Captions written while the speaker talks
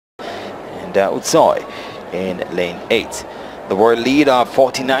and Utsoy in lane 8. The world lead of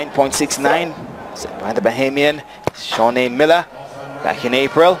 49.69 set by the Bahamian Shawnee Miller back in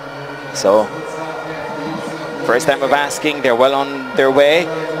April. So first time of asking, they're well on their way,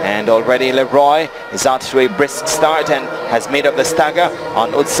 and already Leroy is out to a brisk start and has made up the stagger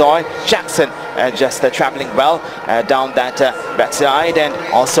on Utsoy. Jackson just traveling well down that backside, and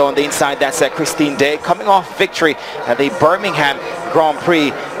also on the inside that's Christine Day coming off victory at the Birmingham Grand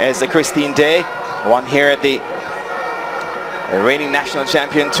Prix as Christine Day won here at the reigning national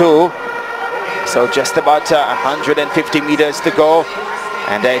champion too. So just about 150 meters to go.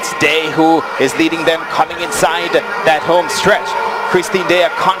 And it's Day who is leading them coming inside that home stretch. Christine Day, a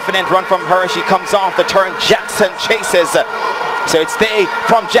confident run from her. She comes off the turn. Jackson chases. So it's Day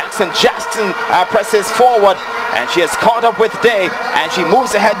from Jackson. Jackson presses forward, and she has caught up with Day, and she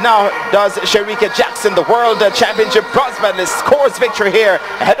moves ahead now. Does Shericka Jackson, the World Championship bronze medalist, scores victory here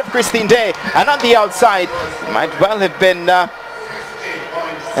ahead of Christine Day. And on the outside, might well have been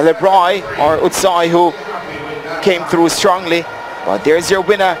Leroy or Utsoy who came through strongly. But there's your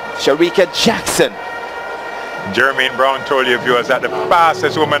winner, Shericka Jackson. Jermaine Brown told you, viewers, that the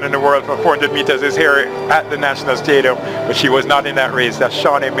fastest woman in the world for 400 meters is here at the National Stadium, but she was not in that race. That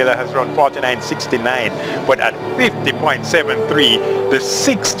Shawnee Miller has run 49.69, but at 50.73, the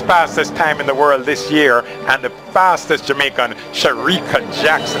 6th fastest time in the world this year, and the fastest Jamaican, Shericka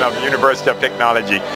Jackson of the University of Technology.